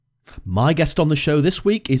My guest on the show this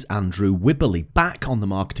week is Andrew Wibberley, back on the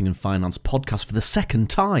Marketing and Finance podcast for the second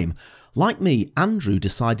time. Like me, Andrew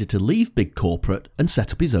decided to leave big corporate and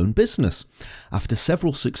set up his own business. After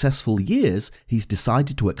several successful years, he's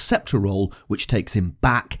decided to accept a role which takes him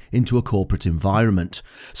back into a corporate environment.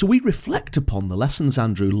 So we reflect upon the lessons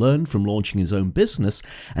Andrew learned from launching his own business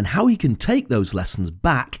and how he can take those lessons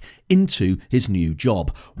back into his new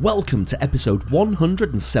job. Welcome to episode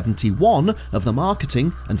 171 of the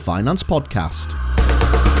Marketing and Finance podcast.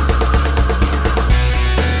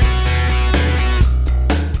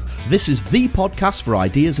 This is the podcast for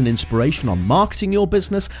ideas and inspiration on marketing your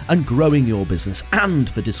business and growing your business, and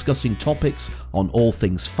for discussing topics on all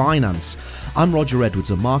things finance. I'm Roger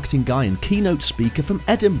Edwards, a marketing guy and keynote speaker from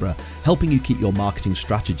Edinburgh, helping you keep your marketing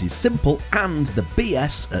strategies simple and the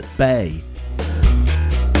BS at bay.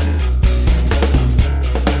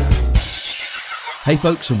 Hey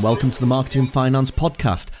folks, and welcome to the Marketing and Finance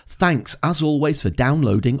podcast. Thanks, as always, for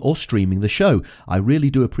downloading or streaming the show. I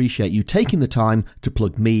really do appreciate you taking the time to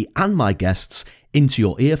plug me and my guests into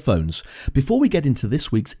your earphones. Before we get into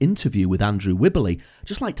this week's interview with Andrew Wibberley, I'd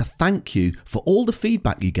just like to thank you for all the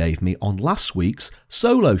feedback you gave me on last week's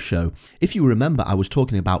solo show. If you remember, I was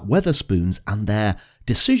talking about Wetherspoons and their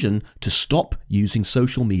decision to stop using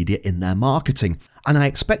social media in their marketing. And I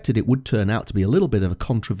expected it would turn out to be a little bit of a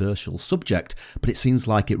controversial subject, but it seems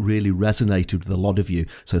like it really resonated with a lot of you.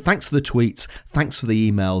 So thanks for the tweets, thanks for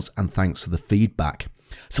the emails, and thanks for the feedback.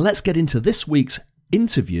 So let's get into this week's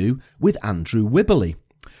interview with Andrew Wibberley.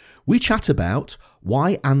 We chat about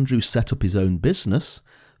why Andrew set up his own business,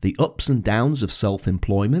 the ups and downs of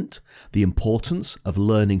self-employment, the importance of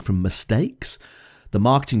learning from mistakes, the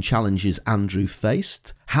marketing challenges Andrew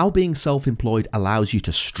faced, how being self-employed allows you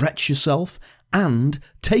to stretch yourself, and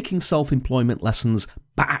taking self-employment lessons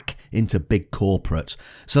back into big corporate.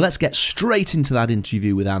 So let's get straight into that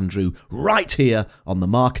interview with Andrew right here on the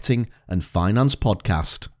Marketing and Finance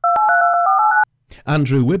podcast.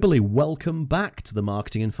 Andrew Wibberley, welcome back to the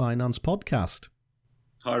Marketing and Finance podcast.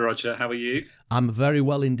 Hi Roger, how are you? I'm very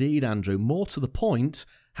well indeed, Andrew. More to the point,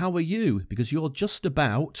 how are you? Because you're just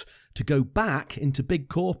about to go back into big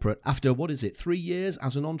corporate after, 3 years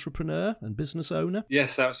as an entrepreneur and business owner?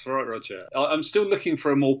 Yes, that's right, Roger. I'm still looking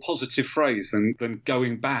for a more positive phrase than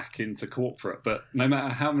going back into corporate, but no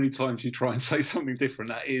matter how many times you try and say something different,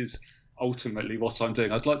 that is ultimately what I'm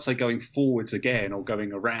doing. I'd like to say going forwards again or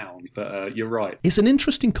going around, but you're right. It's an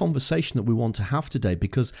interesting conversation that we want to have today,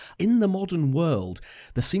 because in the modern world,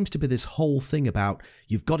 there seems to be this whole thing about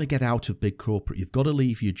you've got to get out of big corporate, you've got to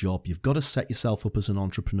leave your job, you've got to set yourself up as an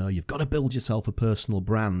entrepreneur, you've got to build yourself a personal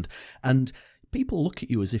brand. And people look at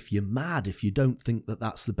you as if you're mad if you don't think that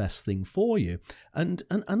that's the best thing for you. And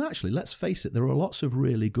actually, let's face it, there are lots of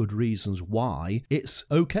really good reasons why it's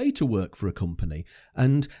okay to work for a company.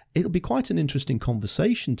 And it'll be quite an interesting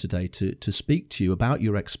conversation today to speak to you about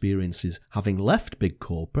your experiences having left big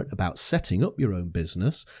corporate, about setting up your own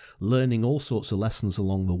business, learning all sorts of lessons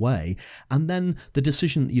along the way, and then the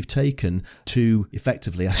decision that you've taken to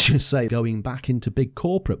effectively, as you say, going back into big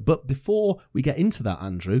corporate. But before we get into that,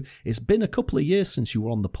 Andrew, it's been a couple of years since you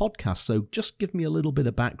were on the podcast, so just give me a little bit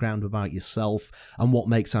of background about yourself and what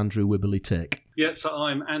makes Andrew Wibberley tick. Yeah, so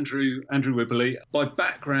I'm Andrew Wibberley. By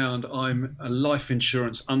background, I'm a life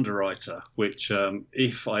insurance underwriter, which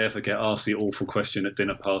if I ever get asked the awful question at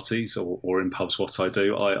dinner parties or in pubs what I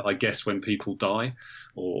do, I guess when people die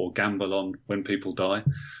or gamble on when people die.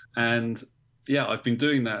 And yeah, I've been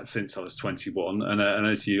doing that since I was 21. And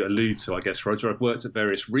as you allude to, I guess, Roger, I've worked at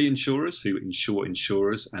various reinsurers who insure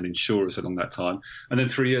insurers and insurers along that time. And then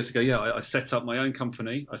 3 years ago, I set up my own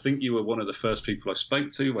company. I think you were one of the first people I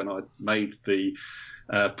spoke to when I made the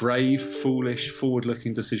brave, foolish,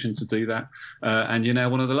 forward-looking decision to do that. And you're now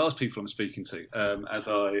one of the last people I'm speaking to as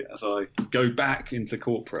I go back into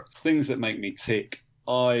corporate. Things that make me tick.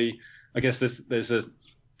 I guess there's a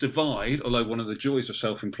divide, although one of the joys of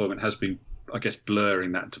self-employment has been, I guess,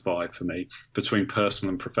 blurring that divide for me between personal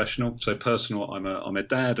and professional. So personal, I'm a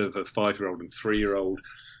dad of a 5-year-old and 3-year-old,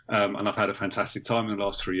 and I've had a fantastic time in the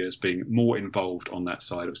last 3 years being more involved on that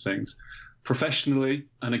side of things. Professionally,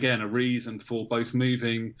 and again, a reason for both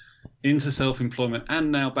moving into self-employment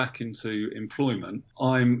and now back into employment,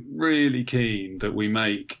 I'm really keen that we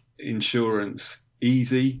make insurance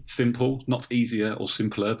easy, simple, not easier or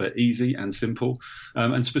simpler, but easy and simple.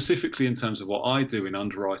 And specifically in terms of what I do in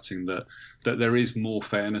underwriting, that that there is more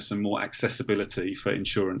fairness and more accessibility for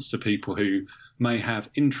insurance to people who may have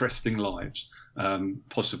interesting lives,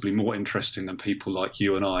 possibly more interesting than people like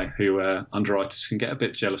you and I, who underwriters can get a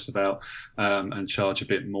bit jealous about and charge a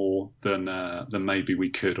bit more than maybe we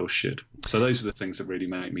could or should. So those are the things that really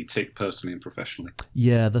make me tick personally and professionally.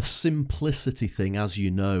 Yeah, the simplicity thing, as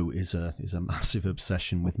you know, is a massive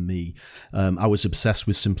obsession with me. I was obsessed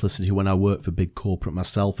with simplicity when I worked for big corporate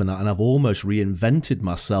myself, and I've almost reinvented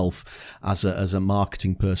myself as a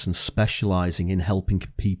marketing person, specialising in helping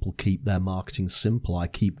people keep their marketing simple. I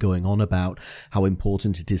keep going on about how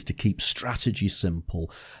important it is to keep strategy simple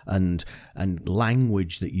and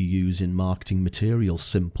language that you use in marketing material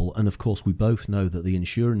simple. And of course, we both know that the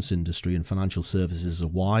insurance industry and financial services, a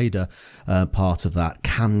wider part of that,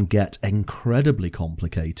 can get incredibly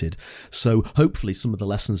complicated. So hopefully some of the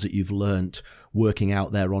lessons that you've learnt working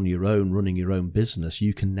out there on your own, running your own business,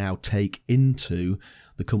 you can now take into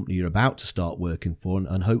the company you're about to start working for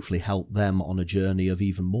and hopefully help them on a journey of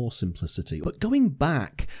even more simplicity. But going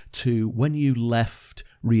back to when you left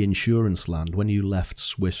Reinsurance Land, when you left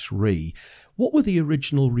Swiss Re, what were the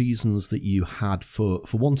original reasons that you had for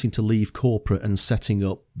wanting to leave corporate and setting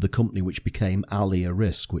up the company which became Alia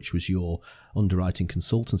Risk, which was your underwriting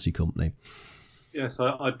consultancy company? Yes,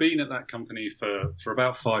 I'd been at that company for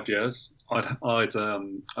about 5 years. I'd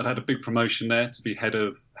had a big promotion there to be head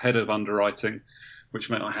of underwriting, which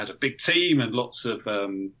meant I had a big team and lots of, a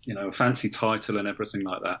fancy title and everything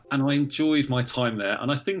like that. And I enjoyed my time there.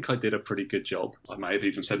 And I think I did a pretty good job. I may have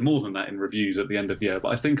even said more than that in reviews at the end of the year, but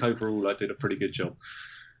I think overall I did a pretty good job.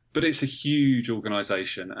 But it's a huge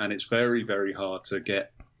organisation and it's very, very hard to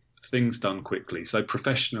get things done quickly. So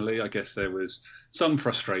professionally, I guess there was some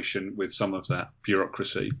frustration with some of that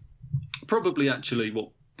bureaucracy. Probably actually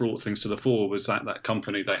what brought things to the fore was that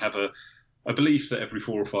company, they have a belief that every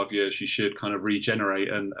 4 or 5 years you should kind of regenerate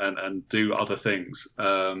and do other things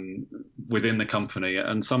within the company.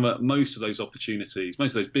 And most of those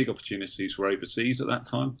big opportunities were overseas at that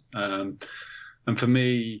time. And for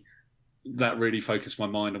me, that really focused my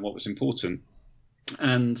mind on what was important.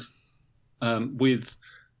 And with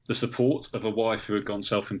the support of a wife who had gone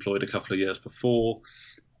self-employed a couple of years before,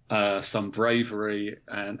 some bravery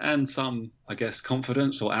and some, I guess,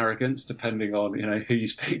 confidence or arrogance, depending on who you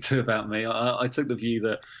speak to about me. I took the view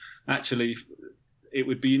that actually it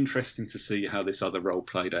would be interesting to see how this other role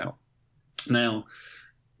played out. Now,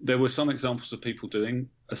 there were some examples of people doing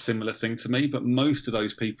a similar thing to me, but most of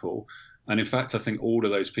those people, and in fact, I think all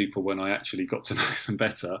of those people, when I actually got to know them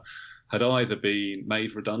better, had either been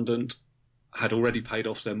made redundant, had already paid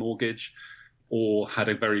off their mortgage, or had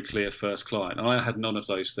a very clear first client. And I had none of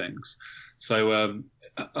those things. So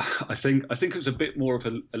I think it was a bit more of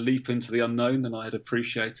a leap into the unknown than I had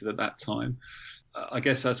appreciated at that time. I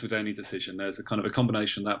guess as with any decision, there's a kind of a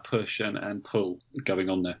combination of that push and pull going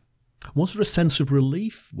on there. Was there a sense of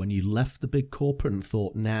relief when you left the big corporate and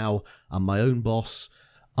thought, now I'm my own boss,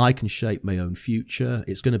 I can shape my own future,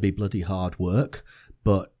 it's going to be bloody hard work,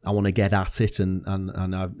 but I want to get at it and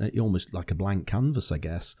almost like a blank canvas, I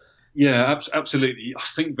guess? Yeah, absolutely. I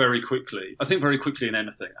think very quickly in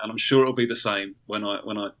anything, and I'm sure it'll be the same when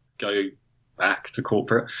I go back to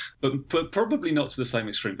corporate, but probably not to the same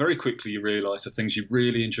extreme. Very quickly you realise the things you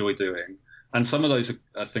really enjoy doing, and some of those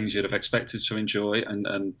are things you'd have expected to enjoy,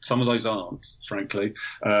 and some of those aren't, frankly,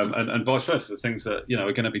 and vice versa. Things that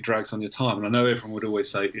are going to be drags on your time. And I know everyone would always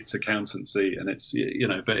say it's accountancy, and it's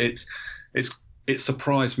but it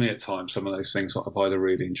surprised me at times, some of those things that I've either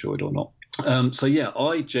really enjoyed or not. So yeah,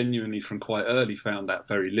 I genuinely from quite early found that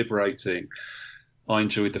very liberating. I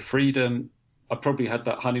enjoyed the freedom. I probably had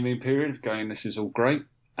that honeymoon period of going, this is all great.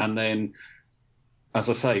 And then, as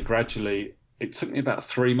I say, gradually, it took me about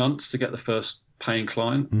 3 months to get the first paying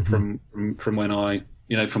client from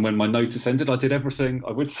when my notice ended. I did everything,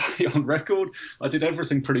 I would say on record, I did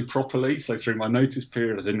everything pretty properly. So through my notice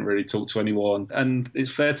period, I didn't really talk to anyone. And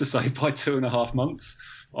it's fair to say by 2.5 months,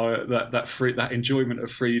 that enjoyment of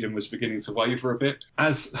freedom was beginning to waver a bit.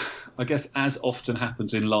 As often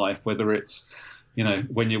happens in life, whether it's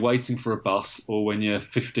when you're waiting for a bus or when you're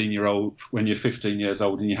 15 years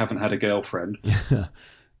old and you haven't had a girlfriend.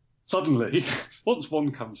 Suddenly, once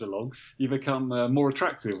one comes along, you become more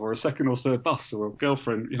attractive, or a second or third bus or a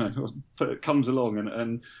girlfriend, comes along.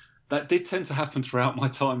 And that did tend to happen throughout my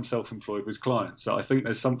time self-employed with clients. So I think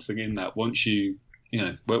there's something in that once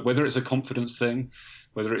whether it's a confidence thing,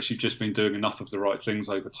 whether it's you've just been doing enough of the right things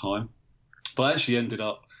over time. But I actually ended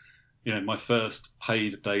up, my first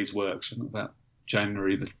paid day's work, so about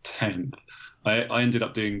January the 10th, I ended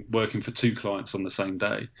up working for 2 clients on the same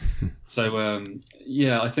day. So,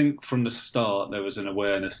 I think from the start there was an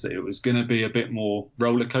awareness that it was going to be a bit more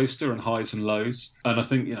roller coaster and highs and lows. And I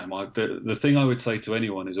think, the thing I would say to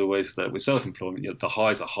anyone is always that with self-employment, the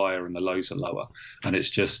highs are higher and the lows are lower. And it's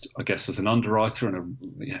just, I guess, as an underwriter and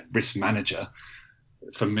a risk manager,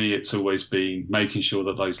 for me, it's always been making sure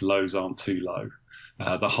that those lows aren't too low.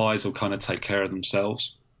 The highs will kind of take care of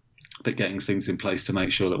themselves, but getting things in place to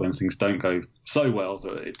make sure that when things don't go so well,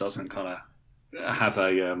 that it doesn't kind of have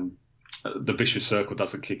the vicious circle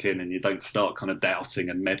doesn't kick in and you don't start kind of doubting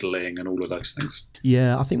and meddling and all of those things.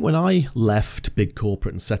 Yeah, I think when I left big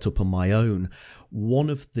corporate and set up on my own, one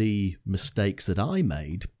of the mistakes that I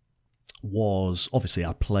made was, obviously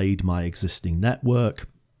I played my existing network.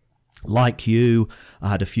 Like you, I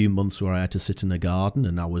had a few months where I had to sit in a garden,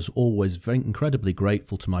 and I was always incredibly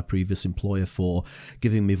grateful to my previous employer for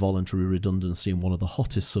giving me voluntary redundancy in one of the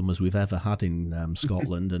hottest summers we've ever had in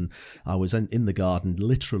Scotland. And I was in the garden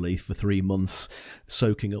literally for 3 months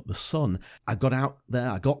soaking up the sun. I got out there,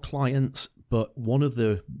 I got clients, but one of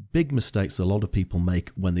the big mistakes that a lot of people make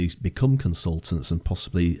when they become consultants and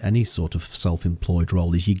possibly any sort of self-employed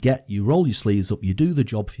role is you roll your sleeves up, you do the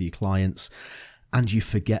job for your clients, and you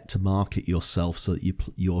forget to market yourself so that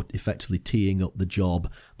you're effectively teeing up the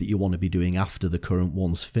job that you want to be doing after the current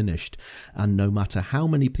one's finished. And no matter how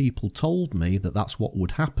many people told me that that's what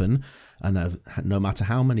would happen, and no matter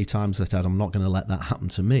how many times I said, I'm not going to let that happen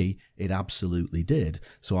to me, it absolutely did.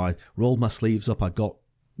 So I rolled my sleeves up, I got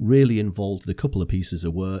really involved with a couple of pieces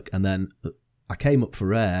of work, and then I came up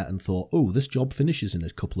for air and thought, this job finishes in a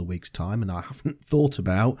couple of weeks' time, and I haven't thought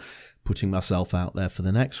about putting myself out there for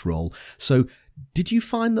the next role. So did you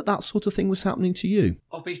find that sort of thing was happening to you?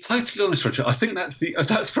 I'll be totally honest, Roger. I think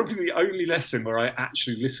that's probably the only lesson where I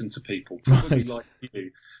actually listen to people, probably like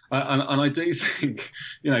you. And I do think,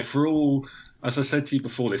 for all, as I said to you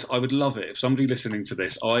before this, I would love it if somebody listening to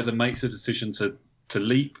this either makes a decision to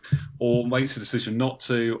leap or makes a decision not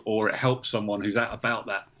to, or it helps someone who's at about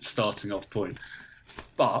that starting off point.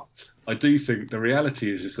 But I do think the reality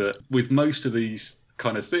is that with most of these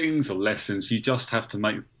kind of things or lessons, you just have to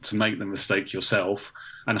make the mistake yourself,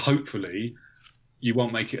 and hopefully you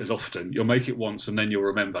won't make it as often. You'll make it once and then you'll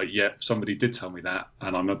remember, somebody did tell me that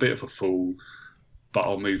and I'm a bit of a fool, but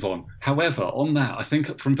I'll move on. However, on that, I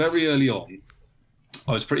think from very early on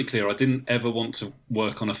I was pretty clear I didn't ever want to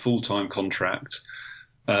work on a full-time contract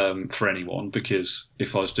for anyone, because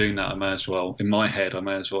if I was doing that, in my head, I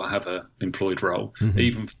may as well have an employed role,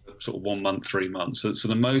 even for sort of 1 month, 3 months. So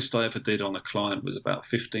the most I ever did on a client was about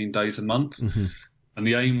 15 days a month. And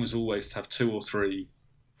the aim was always to have 2 or 3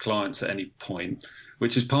 clients at any point,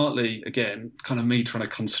 which is partly, again, kind of me trying to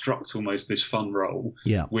construct almost this fun role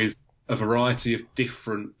with a variety of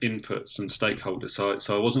different inputs and stakeholders.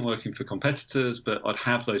 So I wasn't working for competitors, but I'd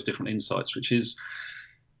have those different insights, which is,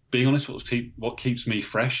 being honest, what keeps me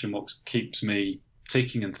fresh and what keeps me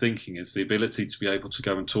ticking and thinking is the ability to be able to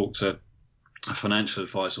go and talk to a financial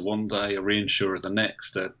advisor one day, a reinsurer the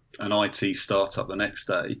next, an IT startup the next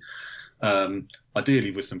day,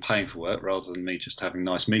 ideally with them paying for work rather than me just having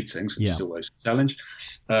nice meetings, which is always a challenge.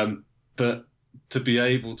 But to be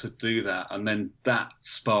able to do that, and then that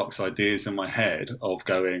sparks ideas in my head of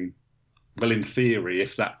going, well, in theory,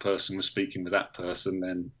 if that person was speaking with that person,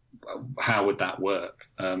 then how would that work?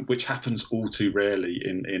 Which happens all too rarely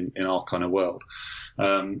in our kind of world.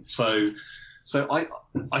 So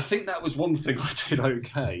I think that was one thing I did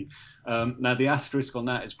okay. Now the asterisk on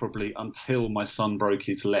that is probably until my son broke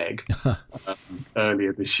his leg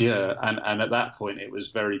earlier this year, and at that point it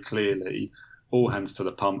was very clearly all hands to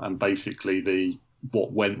the pump, and basically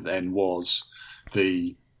what went then was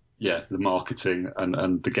the marketing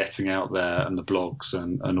and the getting out there and the blogs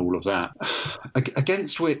and all of that.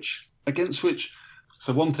 Against which,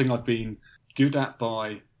 so one thing I've been good at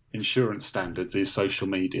by insurance standards is social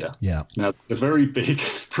media. Yeah. Now, the very big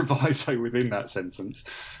proviso within that sentence,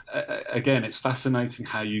 again, it's fascinating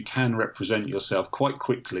how you can represent yourself quite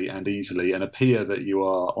quickly and easily and appear that you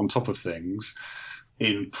are on top of things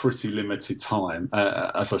in pretty limited time.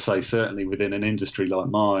 As I say, certainly within an industry like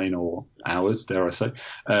mine or ours, dare I say,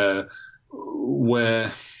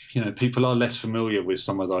 where people are less familiar with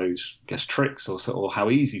some of those, I guess, tricks or how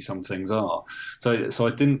easy some things are. So I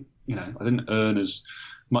didn't earn as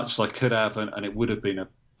much as I could have, and it would have been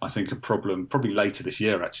I think a problem probably later this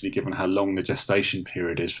year, actually, given how long the gestation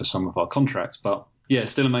period is for some of our contracts. But yeah,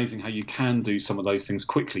 it's still amazing how you can do some of those things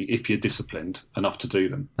quickly if you're disciplined enough to do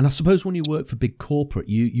them. And I suppose when you work for big corporate,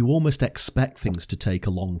 you almost expect things to take a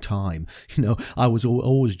long time. I was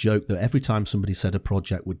always joke that every time somebody said a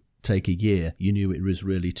project would take a year, you knew it was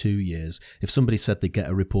really 2 years. If somebody said they'd get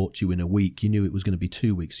a report to you in a week, you knew it was going to be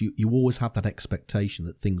 2 weeks. You always had that expectation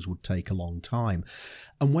that things would take a long time.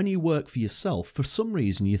 And when you work for yourself, for some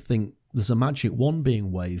reason you think there's a magic wand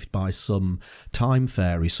being waved by some time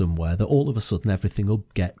fairy somewhere that all of a sudden everything will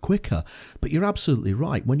get quicker. But you're absolutely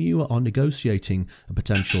right. When you are negotiating a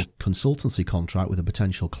potential consultancy contract with a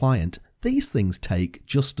potential client, these things take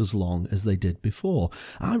just as long as they did before.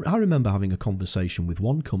 I remember having a conversation with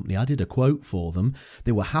one company. I did a quote for them.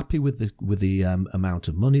 They were happy with the amount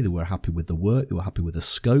of money. They were happy with the work. They were happy with the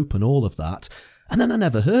scope and all of that. And then I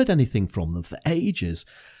never heard anything from them for ages.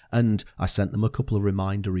 And I sent them a couple of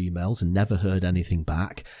reminder emails and never heard anything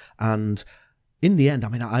back. And in the end, I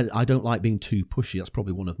mean, I don't like being too pushy. That's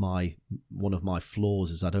probably one of my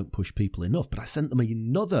flaws, is I don't push people enough. But I sent them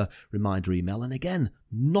another reminder email, and again,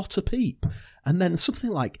 not a peep. And then something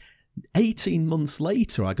like 18 months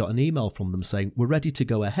later, I got an email from them saying, "We're ready to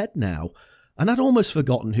go ahead now." And I'd almost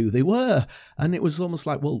forgotten who they were. And it was almost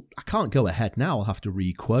like, well, I can't go ahead now. I'll have to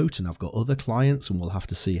re-quote, and I've got other clients, and we'll have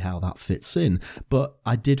to see how that fits in. But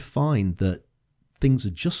I did find that things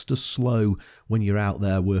are just as slow when you're out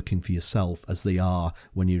there working for yourself as they are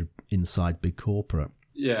when you're inside big corporate.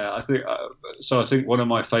 Yeah, I think so. I think one of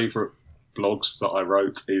my favourite blogs that I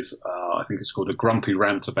wrote is, I think it's called A Grumpy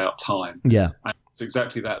Rant About Time. Yeah. And it's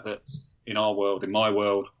exactly that in our world, in my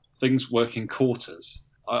world, things work in quarters.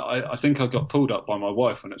 I think I got pulled up by my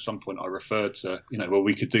wife when at some point I referred to, well,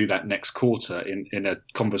 we could do that next quarter in a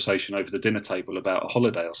conversation over the dinner table about a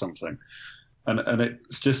holiday or something. And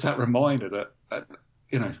it's just that reminder that,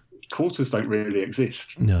 quarters don't really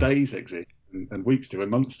exist. No. Days exist and weeks do and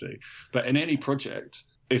months do. But in any project,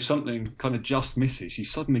 if something kind of just misses, you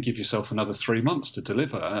suddenly give yourself another 3 months to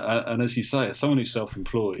deliver. And as you say, as someone who's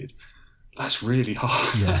self-employed, that's really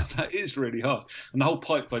hard. Yeah. That is really hard. And the whole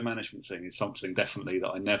pipeline management thing is something definitely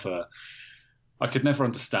that I could never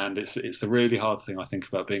understand. It's the really hard thing, I think,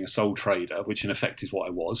 about being a sole trader, which in effect is what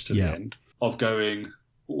I was to the end, of going,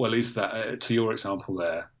 well, is that, to your example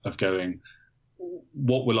there, of going,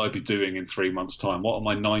 what will I be doing in 3 months' time? What are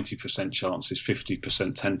my 90% chances,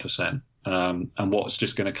 50%, 10%, and what's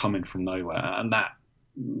just going to come in from nowhere? And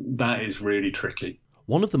that is really tricky.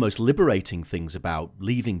 One of the most liberating things about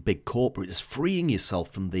leaving big corporate is freeing yourself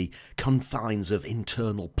from the confines of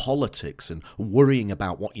internal politics and worrying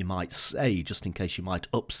about what you might say just in case you might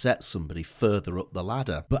upset somebody further up the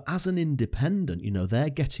ladder. But as an independent, they're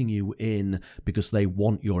getting you in because they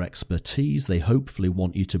want your expertise. They hopefully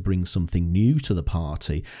want you to bring something new to the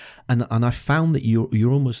party. And I found that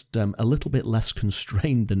you're almost a little bit less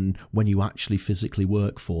constrained than when you actually physically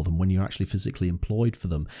work for them, when you're actually physically employed for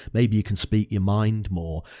them. Maybe you can speak your mind more.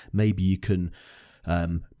 Maybe you can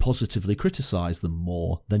positively criticize them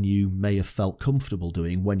more than you may have felt comfortable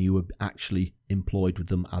doing when you were actually employed with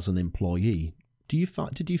them as an employee.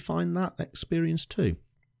 Did you find that experience too?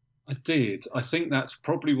 I did. I think that's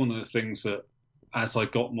probably one of the things that, as I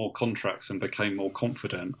got more contracts and became more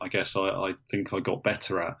confident, I guess I think I got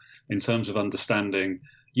better at, in terms of understanding,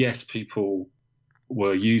 yes, people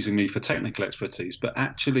were using me for technical expertise, but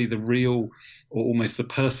actually the real, or almost the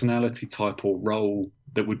personality type or role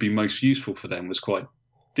that would be most useful for them was quite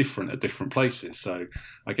different at different places. So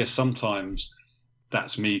I guess sometimes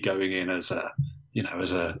that's me going in as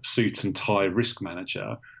a suit and tie risk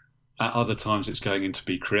manager. At other times it's going in to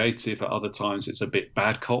be creative. At other times it's a bit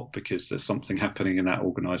bad cop because there's something happening in that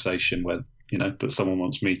organization where, that someone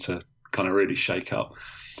wants me to kind of really shake up.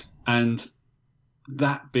 And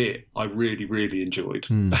that bit I really, really enjoyed.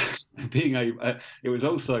 It was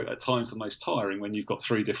also at times the most tiring when you've got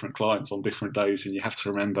 3 different clients on different days and you have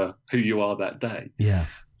to remember who you are that day. Yeah.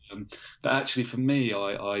 But actually for me,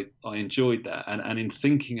 I enjoyed that. And in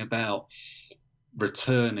thinking about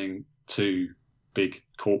returning to big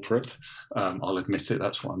corporate, I'll admit it,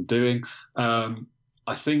 that's what I'm doing.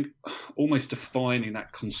 I think almost defining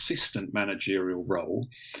that consistent managerial role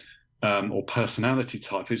or personality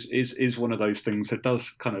type is one of those things that does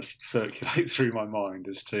kind of circulate through my mind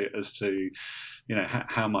as to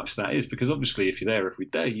how much that is, because obviously if you're there every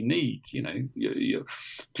day, you need your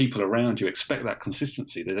people around you expect that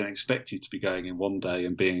consistency. They don't expect you to be going in one day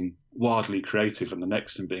and being wildly creative and the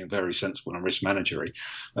next and being very sensible and risk managery.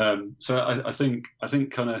 So I think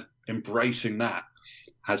kind of embracing that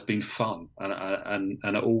has been fun, and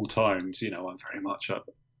at all times I'm very much up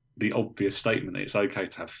the obvious statement that it's okay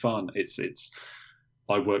to have fun.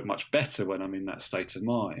 I work much better when I'm in that state of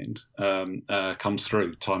mind, comes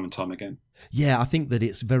through time and time again. Yeah, I think that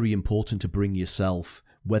it's very important to bring yourself,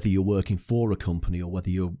 whether you're working for a company or whether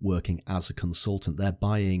you're working as a consultant, they're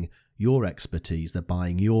buying your expertise, they're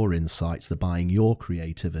buying your insights, they're buying your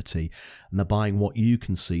creativity, and they're buying what you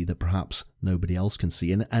can see that perhaps nobody else can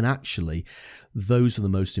see. And actually, those are the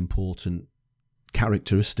most important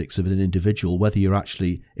characteristics of an individual, whether you're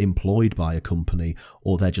actually employed by a company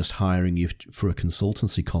or they're just hiring you for a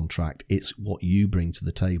consultancy contract. It's what you bring to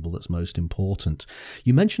the table that's most important.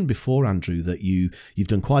 You mentioned before, Andrew, that you've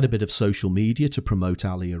done quite a bit of social media to promote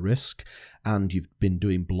Alia Risk, and you've been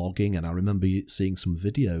doing blogging, and I remember seeing some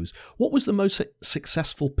videos. What was the most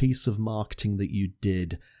successful piece of marketing that you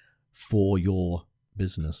did for your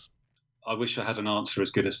business? I wish I had an answer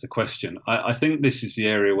as good as the question. I think this is the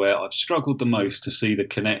area where I've struggled the most to see the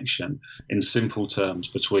connection in simple terms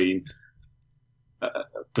between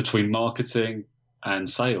marketing and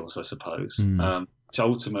sales, I suppose.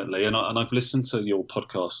 Ultimately, and I've listened to your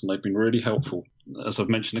podcast and they've been really helpful. As I've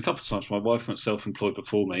mentioned a couple of times, my wife went self-employed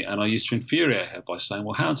before me, and I used to infuriate her by saying,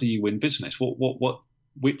 well, how do you win business?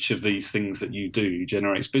 Which of these things that you do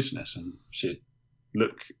generates business? And she'd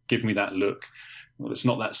give me that look. Well, it's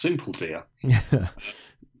not that simple, dear.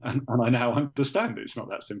 and I now understand it's not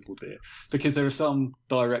that simple, dear, because there are some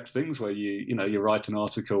direct things where you write an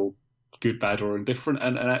article, good, bad, or indifferent,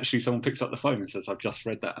 and actually someone picks up the phone and says, I've just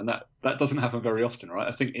read that. And that doesn't happen very often, right?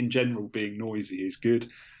 I think in general, being noisy is good.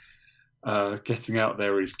 Getting out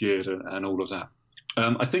there is good, and all of that.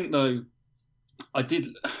 I think, though,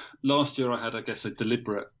 last year I had, I guess, a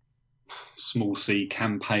deliberate small C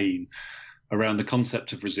campaign around the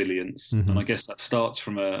concept of resilience. And I guess that starts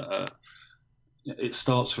from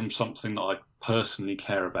something that I personally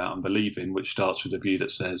care about and believe in, which starts with a view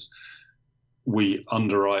that says we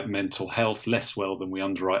underwrite mental health less well than we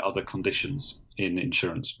underwrite other conditions in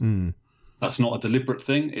insurance. That's not a deliberate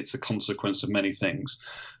thing. It's a consequence of many things.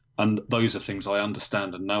 And those are things I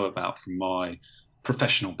understand and know about from my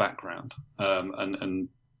professional background. And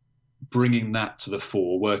bringing that to the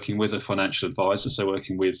fore, working with a financial advisor, so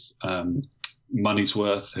working with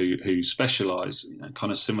Moneysworth, who specialise,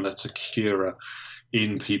 kind of similar to Cura,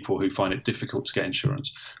 in people who find it difficult to get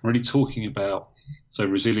insurance. I'm really talking about, so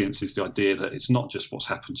resilience is the idea that it's not just what's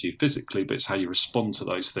happened to you physically, but it's how you respond to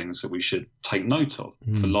those things that we should take note of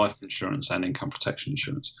for life insurance and income protection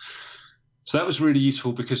insurance. So that was really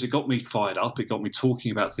useful because it got me fired up. It got me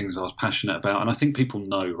talking about things I was passionate about. And I think people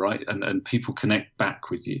know, right? And people connect back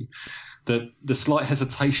with you. The slight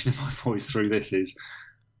hesitation in my voice through this is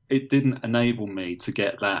it didn't enable me to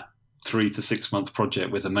get that 3 to 6 month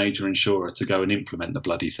project with a major insurer to go and implement the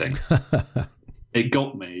bloody thing. It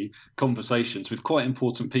got me conversations with quite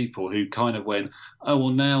important people who kind of went, oh, well,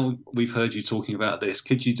 now we've heard you talking about this.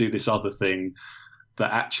 Could you do this other thing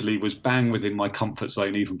that actually was bang within my comfort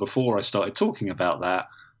zone even before I started talking about that,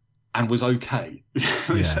 and was okay?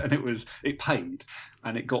 And it paid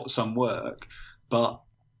and it got some work. But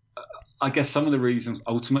I guess some of the reasons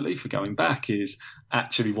ultimately for going back is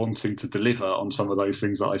actually wanting to deliver on some of those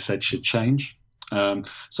things that I said should change. But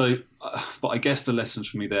I guess the lessons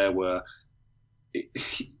for me there were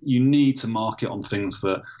you need to market on things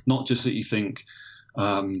that not just that you think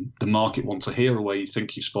the market wants to hear or where you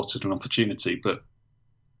think you've spotted an opportunity, but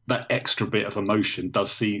that extra bit of emotion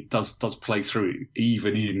does play through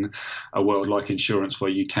even in a world like insurance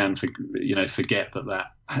where you can forget that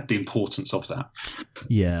the importance of that.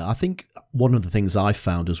 Yeah, I think one of the things I've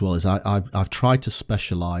found as well is I've tried to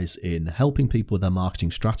specialize in helping people with their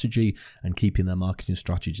marketing strategy and keeping their marketing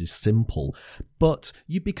strategies simple. But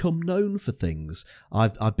you become known for things.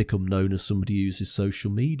 I've become known as somebody who uses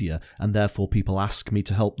social media, and therefore people ask me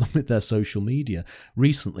to help them with their social media.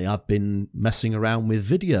 Recently, I've been messing around with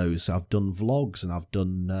videos. I've done vlogs and I've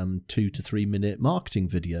done 2 to 3 minute marketing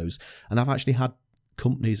videos, and I've actually had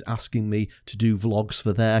companies asking me to do vlogs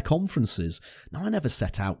for their conferences. Now, I never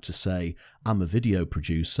set out to say I'm a video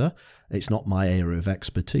producer. It's not my area of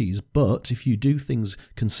expertise. But if you do things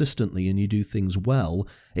consistently and you do things well,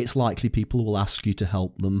 it's likely people will ask you to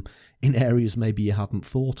help them in areas maybe you hadn't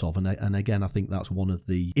thought of. And again, I think that's one of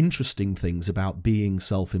the interesting things about being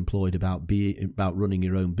self-employed, about running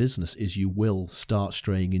your own business, is you will start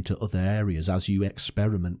straying into other areas as you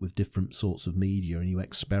experiment with different sorts of media and you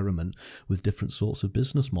experiment with different sorts of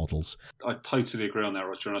business models. I totally agree on that,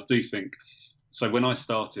 Roger. And I do think, so when I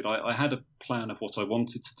started, I had a plan of what I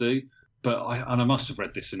wanted to do. But I must have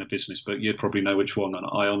read this in a business book. You'd probably know which one, and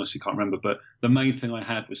I honestly can't remember. But the main thing I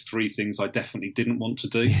had was 3 things I definitely didn't want to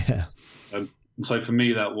do. Yeah. And so for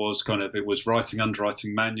me, that was it was writing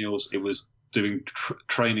underwriting manuals. It was doing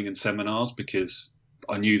training and seminars because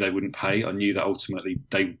I knew they wouldn't pay. I knew that ultimately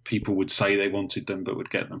people would say they wanted them but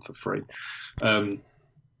would get them for free. And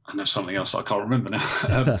there's something else I can't remember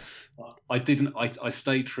now. I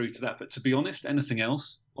stayed true to that. But to be honest, anything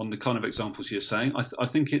else on the kind of examples you're saying, I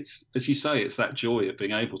think it's, as you say, it's that joy of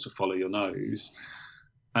being able to follow your nose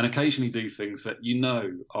and occasionally do things that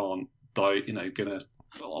aren't going to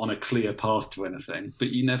on a clear path to anything, but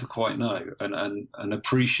you never quite know, and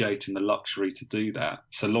appreciating the luxury to do that,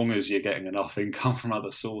 so long as you're getting enough income from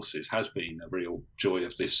other sources, has been a real joy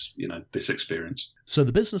of this experience. So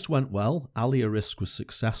the business went well, Alia Risk was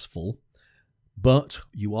successful, but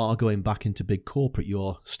you are going back into big corporate.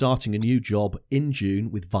 You're starting a new job in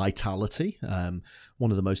June with Vitality,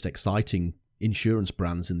 one of the most exciting insurance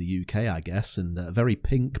brands in the UK, I guess, and a very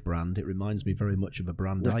pink brand. It reminds me very much of a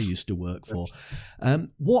brand I used to work for.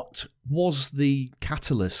 What was the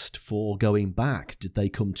catalyst for going back? Did they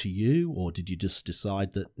come to you, or did you just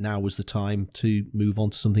decide that now was the time to move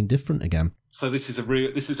on to something different again? So this is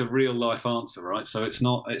a real life answer, right? So it's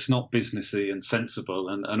not businessy and sensible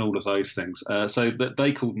and all of those things. So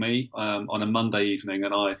they called me on a Monday evening,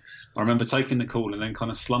 and I remember taking the call and then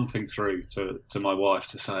kind of slumping through to my wife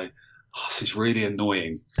to say, this is really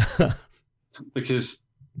annoying, because,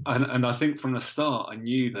 and I think from the start I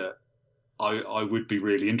knew that I would be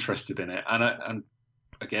really interested in it, and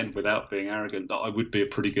again, without being arrogant, that I would be a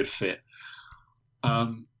pretty good fit.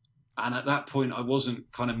 And at that point, I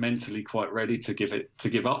wasn't kind of mentally quite ready to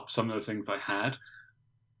give up some of the things I had,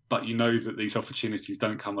 but that these opportunities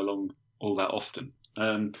don't come along all that often.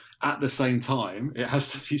 At the same time, it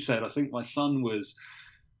has to be said, I think my son was.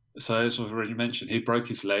 So as I've already mentioned, he broke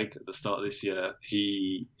his leg at the start of this year.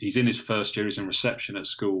 He's in his first year. He's in reception at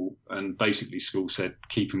school, and basically school said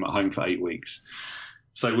keep him at home for 8 weeks.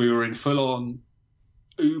 So we were in full-on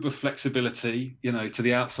uber flexibility, to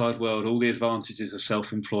the outside world, all the advantages of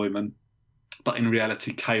self-employment, but in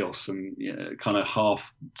reality chaos and kind of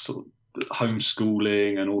half sort of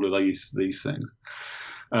homeschooling and all of these things.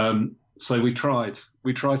 So we tried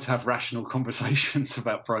to have rational conversations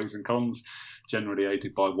about pros and cons, generally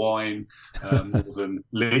aided by wine, more than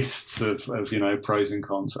lists of pros and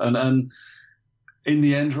cons. And in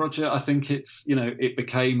the end, Roger, I think it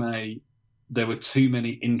became there were too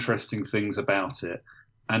many interesting things about it,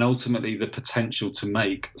 and ultimately the potential to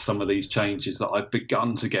make some of these changes that I've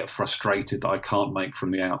begun to get frustrated that I can't make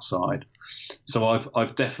from the outside. So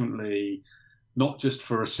I've definitely, not just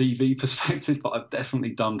for a CV perspective, but I've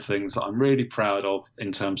definitely done things that I'm really proud of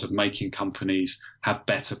in terms of making companies have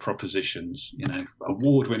better propositions,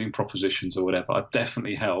 award-winning propositions or whatever. I've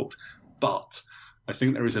definitely helped, but I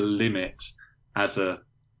think there is a limit as a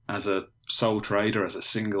sole trader, as a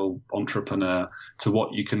single entrepreneur, to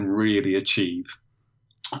what you can really achieve.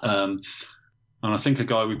 And I think a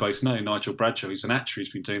guy we both know, Nigel Bradshaw, who's an actuary,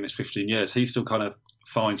 who's been doing this 15 years, he still kind of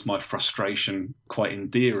finds my frustration quite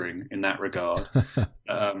endearing in that regard.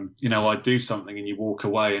 I do something and you walk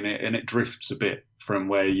away and it drifts a bit from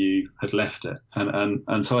where you had left it.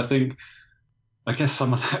 And so I guess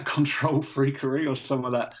some of that control freakery or some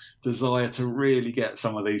of that desire to really get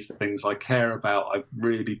some of these things I care about, I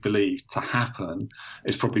really believe, to happen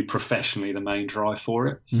is probably professionally the main drive for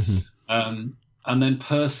it. Mm-hmm. And then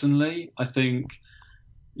personally, I think,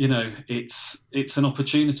 it's an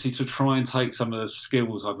opportunity to try and take some of the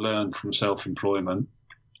skills I've learned from self-employment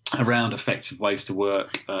around effective ways to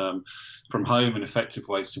work from home and effective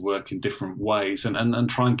ways to work in different ways, and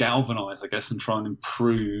try and galvanize, I guess, and try and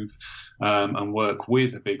improve and work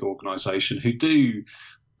with a big organization who do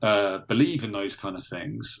believe in those kind of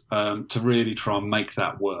things, to really try and make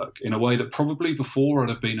that work in a way that probably before I'd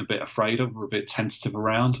have been a bit afraid of or a bit tentative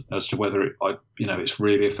around as to whether it's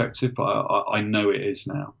really effective, but I know it is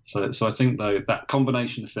now. So I think though that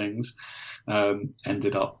combination of things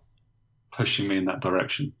ended up pushing me in that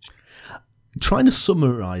direction. Trying to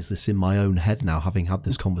summarise this in my own head now, having had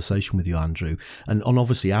this conversation with you, Andrew, and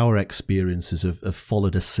obviously our experiences have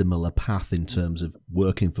followed a similar path in terms of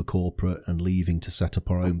working for corporate and leaving to set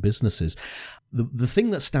up our own businesses. The thing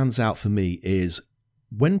that stands out for me is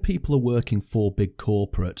when people are working for big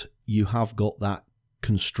corporate, you have got that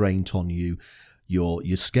constraint on you.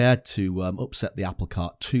 You're scared to upset the apple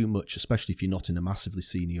cart too much, especially if you're not in a massively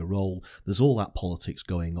senior role. There's all that politics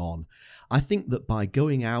going on. I think that by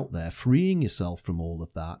going out there, freeing yourself from all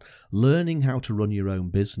of that, learning how to run your own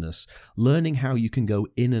business, learning how you can go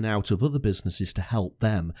in and out of other businesses to help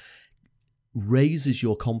them, raises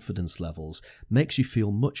your confidence levels, makes you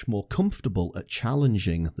feel much more comfortable at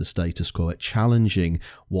challenging the status quo, at challenging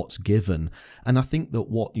what's given. And I think that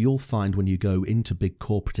what you'll find when you go into big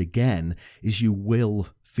corporate again is you will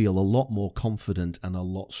feel a lot more confident and a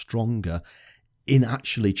lot stronger in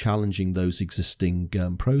actually challenging those existing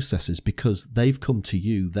processes, because they've come to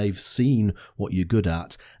you, they've seen what you're good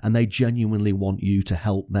at, and they genuinely want you to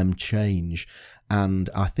help them change. And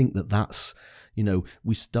I think that's,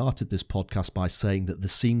 we started this podcast by saying that there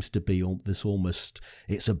seems to be this almost,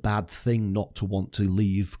 it's a bad thing not to want to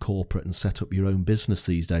leave corporate and set up your own business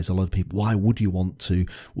these days. A lot of people, why would you want to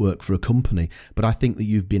work for a company? But I think that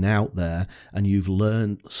you've been out there and you've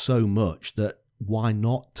learned so much that why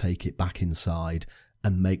not take it back inside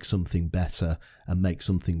and make something better and make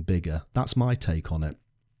something bigger? That's my take on it.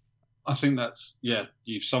 I think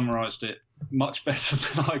you've summarised it much better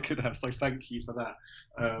than I could have. So thank you for that.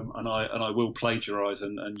 And I will plagiarise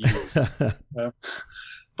and use.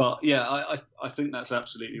 But yeah, I think that's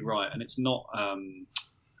absolutely right. And it's not.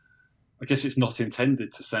 I guess it's not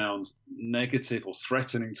intended to sound negative or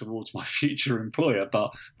threatening towards my future employer,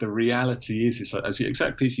 but the reality is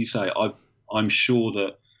exactly as you say. I'm sure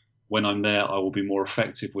that when I'm there, I will be more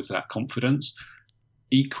effective with that confidence.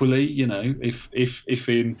 Equally, if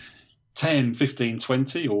in 10, 15,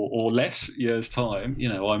 20 or less years' time,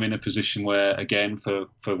 I'm in a position where, again, for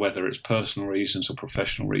whether it's personal reasons or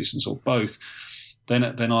professional reasons or both, then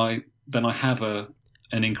I have an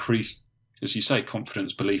increased, as you say,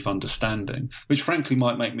 confidence, belief, understanding, which frankly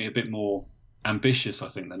might make me a bit more ambitious, I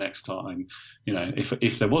think, the next time,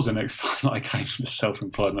 if there was a next time that I came into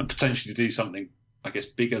self-employment, potentially to do something, I guess,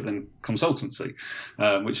 bigger than consultancy,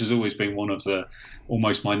 which has always been one of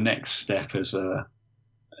almost my next step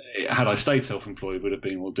had I stayed self-employed would have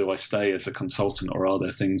been, well, do I stay as a consultant or are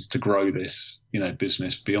there things to grow this,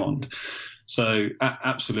 business beyond? So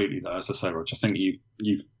absolutely, though, as I say, Roger, I think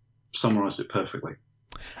you've summarised it perfectly.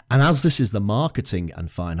 And as this is the Marketing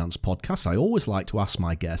and Finance podcast, I always like to ask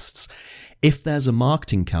my guests, if there's a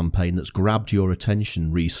marketing campaign that's grabbed your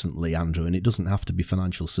attention recently, Andrew, and it doesn't have to be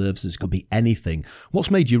financial services, it could be anything,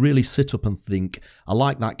 what's made you really sit up and think, I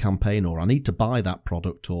like that campaign, or I need to buy that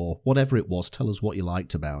product, or whatever it was? Tell us what you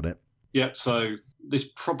liked about it. Yeah, so this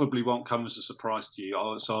probably won't come as a surprise to you.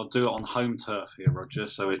 I'll do it on home turf here, Roger.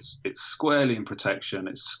 So it's squarely in protection,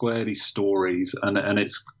 it's squarely stories, and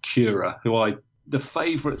it's Cura, who the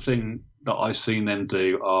favourite thing that I've seen them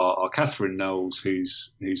do are Catherine Knowles,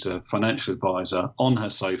 who's a financial advisor, on her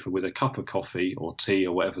sofa with a cup of coffee or tea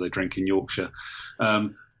or whatever they drink in Yorkshire,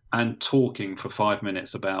 and talking for 5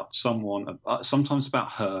 minutes about someone, sometimes about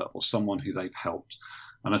her or someone who they've helped.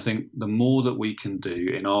 And I think the more that we can do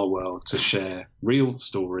in our world to share real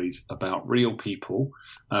stories about real people,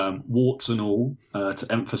 warts and all, to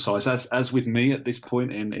emphasise, as with me at this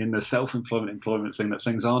point in the employment thing, that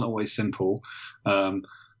things aren't always simple,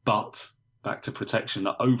 but back to protection,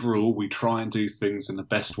 that overall we try and do things in the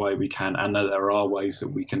best way we can, and that there are ways that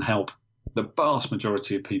we can help the vast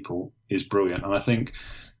majority of people is brilliant. And I think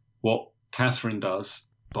what Catherine does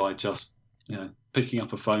by just, picking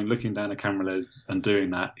up a phone, looking down a camera lens and doing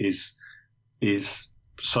that is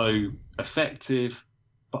so effective,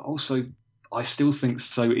 but also I still think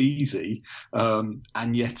so easy,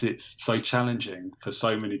 and yet it's so challenging for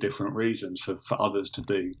so many different reasons for others to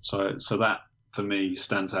do. So that for me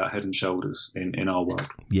stands out head and shoulders in our world.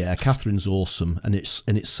 Yeah, Catherine's awesome, and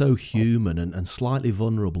it's so human and slightly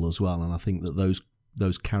vulnerable as well. And I think that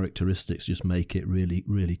those characteristics just make it really,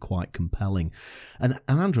 really quite compelling. And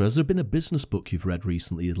Andrew, has there been a business book you've read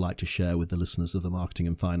recently you'd like to share with the listeners of the Marketing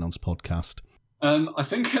and Finance podcast? I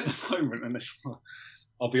think at the moment, and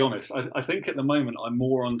I'll be honest, I think at the moment I'm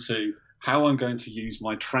more onto how I'm going to use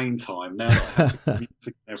my train time now that I have to commute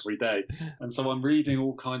every day. And so I'm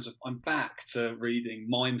back to reading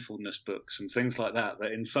mindfulness books and things like that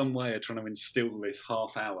in some way are trying to instill this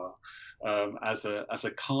half hour as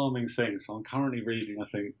a calming thing. So I'm currently reading, I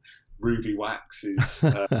think, Ruby Wax's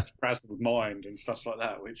Frazzled Mind and stuff like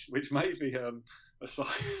that, which may be a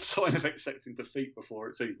sign of accepting defeat before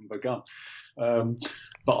it's even begun.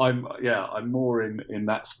 But I'm more in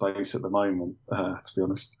that space at the moment, to be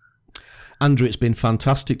honest. Andrew, it's been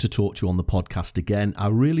fantastic to talk to you on the podcast again. I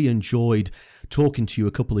really enjoyed talking to you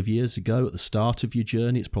a couple of years ago at the start of your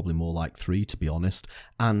journey. It's probably more like 3, to be honest.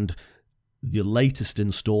 And the latest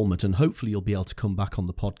instalment, and hopefully you'll be able to come back on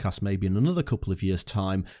the podcast maybe in another couple of years'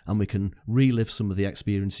 time and we can relive some of the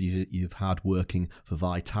experiences you've had working for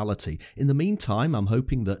Vitality. In the meantime, I'm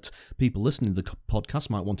hoping that people listening to the podcast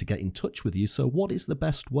might want to get in touch with you. So what is the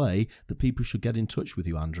best way that people should get in touch with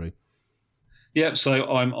you, Andrew? Yeah,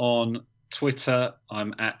 so I'm on Twitter.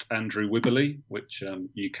 I'm at Andrew Wibberley, which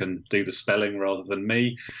you can do the spelling rather than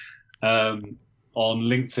me. On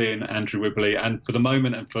LinkedIn, Andrew Wibberley. And for the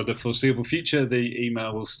moment and for the foreseeable future, the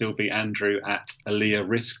email will still be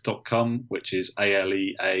andrew@alearisk.com, which is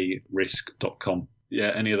ALEA risk.com.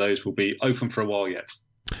 Yeah, any of those will be open for a while yet.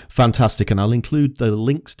 Fantastic. And I'll include the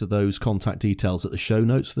links to those contact details at the show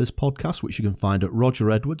notes for this podcast, which you can find at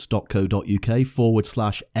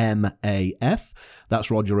rogeredwards.co.uk/MAF. That's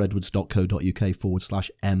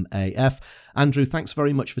rogeredwards.co.uk/MAF. Andrew, thanks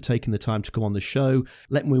very much for taking the time to come on the show.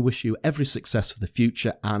 Let me wish you every success for the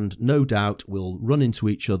future, and no doubt we'll run into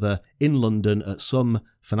each other in London at some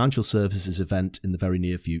financial services event in the very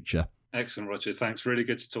near future. Excellent, Roger. Thanks. Really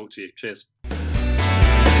good to talk to you. Cheers.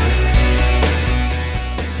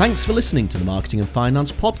 Thanks for listening to the Marketing and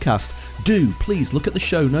Finance podcast. Do please look at the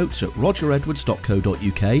show notes at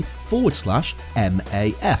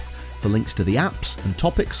rogeredwards.co.uk/MAF for links to the apps and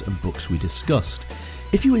topics and books we discussed.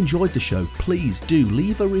 If you enjoyed the show, please do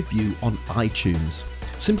leave a review on iTunes.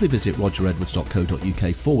 Simply visit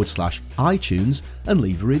rogeredwards.co.uk/iTunes and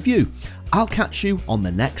leave a review. I'll catch you on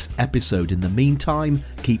the next episode. In the meantime,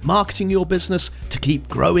 keep marketing your business to keep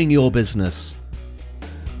growing your business.